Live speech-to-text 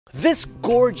This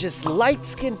gorgeous,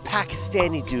 light-skinned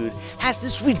Pakistani dude has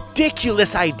this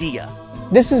ridiculous idea.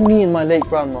 This is me and my late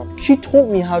grandma. She taught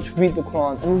me how to read the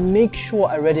Quran and would make sure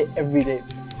I read it every day.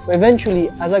 But eventually,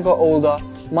 as I got older,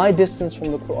 my distance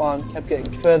from the Quran kept getting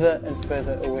further and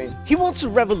further away. He wants to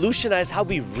revolutionize how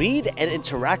we read and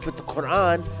interact with the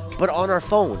Quran, but on our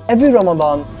phone. Every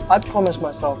Ramadan, I promised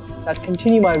myself that I'd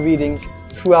continue my reading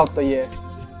throughout the year.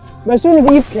 But as soon as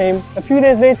Eid came, a few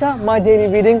days later, my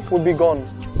daily reading would be gone.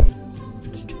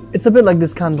 It's a bit like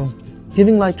this candle,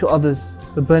 giving light to others,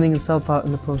 but burning itself out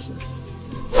in the process.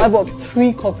 I bought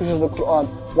 3 copies of the Quran,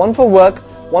 one for work,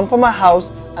 one for my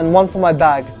house, and one for my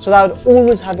bag, so that I would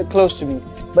always have it close to me.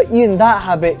 But even that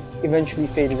habit eventually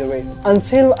faded away.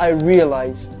 Until I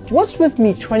realized, what's with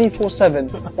me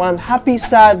 24/7 when I'm happy,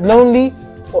 sad, lonely,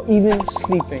 or even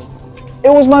sleeping? It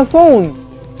was my phone!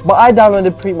 But I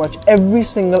downloaded pretty much every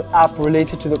single app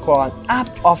related to the Quran, app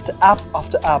after app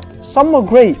after app. Some were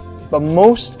great, but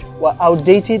most were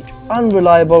outdated,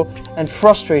 unreliable, and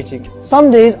frustrating.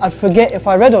 Some days I'd forget if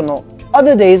I read or not.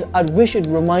 Other days I'd wish it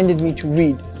reminded me to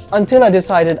read. Until I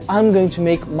decided I'm going to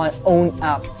make my own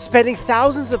app. Spending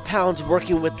thousands of pounds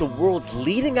working with the world's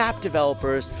leading app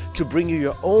developers to bring you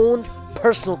your own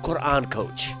personal Quran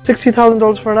coach.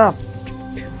 $60,000 for an app.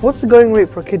 What's the going rate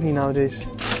for a kidney nowadays?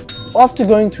 After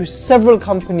going through several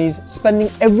companies, spending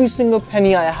every single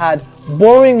penny I had,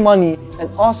 borrowing money and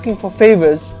asking for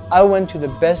favors, I went to the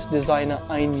best designer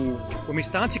I knew. When we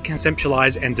started to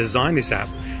conceptualize and design this app,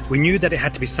 we knew that it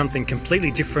had to be something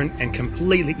completely different and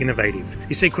completely innovative.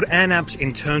 You see, Quran apps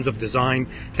in terms of design,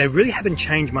 they really haven't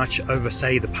changed much over,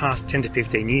 say, the past 10 to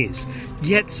 15 years.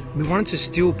 Yet, we wanted to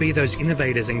still be those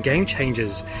innovators and game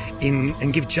changers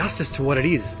and give justice to what it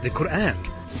is, the Quran.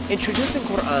 Introducing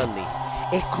Quranly,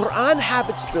 a Quran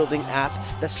habits building app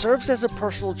that serves as a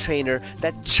personal trainer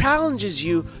that challenges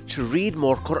you to read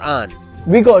more Quran.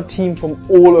 We got a team from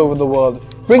all over the world,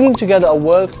 bringing together a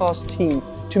world-class team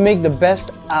to make the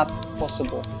best app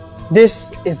possible.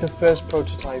 This is the first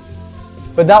prototype.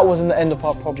 But that wasn't the end of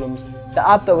our problems. The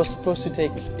app that was supposed to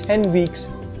take 10 weeks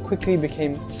quickly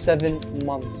became 7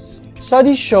 months.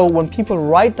 Studies show when people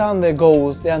write down their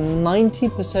goals, they are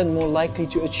 90% more likely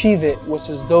to achieve it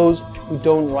versus those who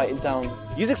don't write it down.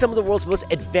 Using some of the world's most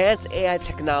advanced AI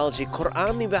technology,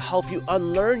 Quranly will help you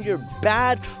unlearn your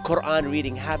bad Quran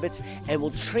reading habits and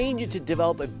will train you to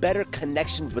develop a better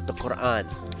connection with the Quran.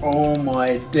 Oh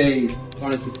my days.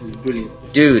 Honestly, this is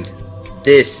brilliant. Dude,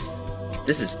 this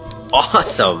is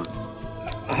awesome.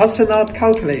 A Hasanat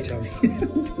calculator.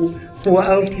 What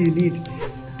else do you need?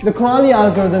 The Quranly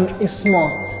algorithm is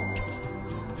smart.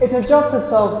 It adjusts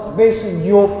itself based on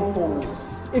your performance.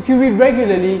 If you read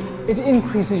regularly, it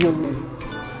increases your reading.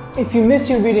 If you miss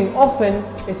your reading often,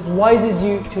 it advises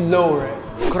you to lower it.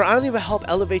 Quranly will help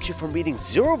elevate you from reading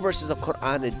 0 verses of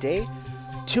Quran a day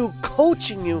to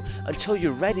coaching you until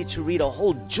you're ready to read a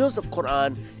whole juz of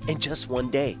Quran in just one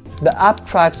day. The app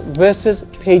tracks verses,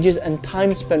 pages, and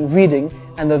time spent reading,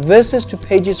 and the verses to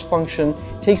pages function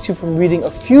takes you from reading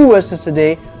a few verses a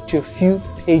day to a few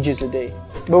pages a day.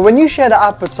 But when you share the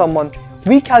app with someone,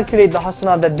 we calculate the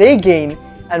hasanat that they gain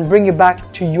and bring it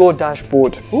back to your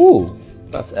dashboard. Ooh,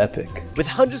 that's epic. With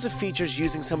hundreds of features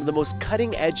using some of the most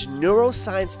cutting-edge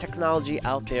neuroscience technology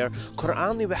out there,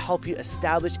 Quranly will help you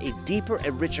establish a deeper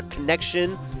and richer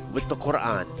connection with the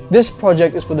Quran. This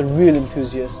project is for the real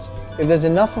enthusiasts. If there's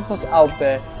enough of us out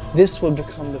there, this will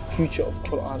become the future of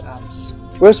Quran apps.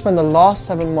 We've spent the last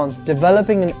 7 months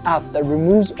developing an app that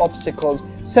removes obstacles,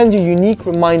 sends you unique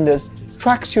reminders,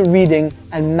 tracks your reading,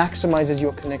 and maximizes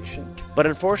your connection. But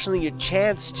unfortunately, your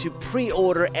chance to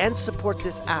pre-order and support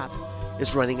this app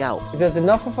is running out. If there's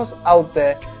enough of us out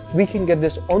there, we can get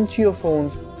this onto your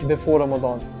phones before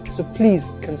Ramadan. So please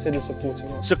consider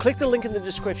supporting us. So click the link in the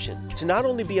description to not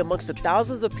only be amongst the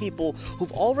thousands of people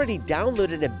who've already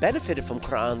downloaded and benefited from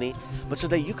Quranly, but so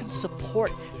that you can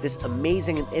support this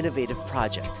amazing and innovative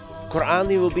project.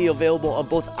 Quranly will be available on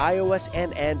both iOS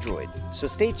and Android. So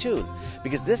stay tuned,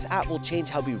 because this app will change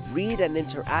how we read and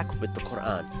interact with the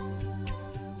Quran.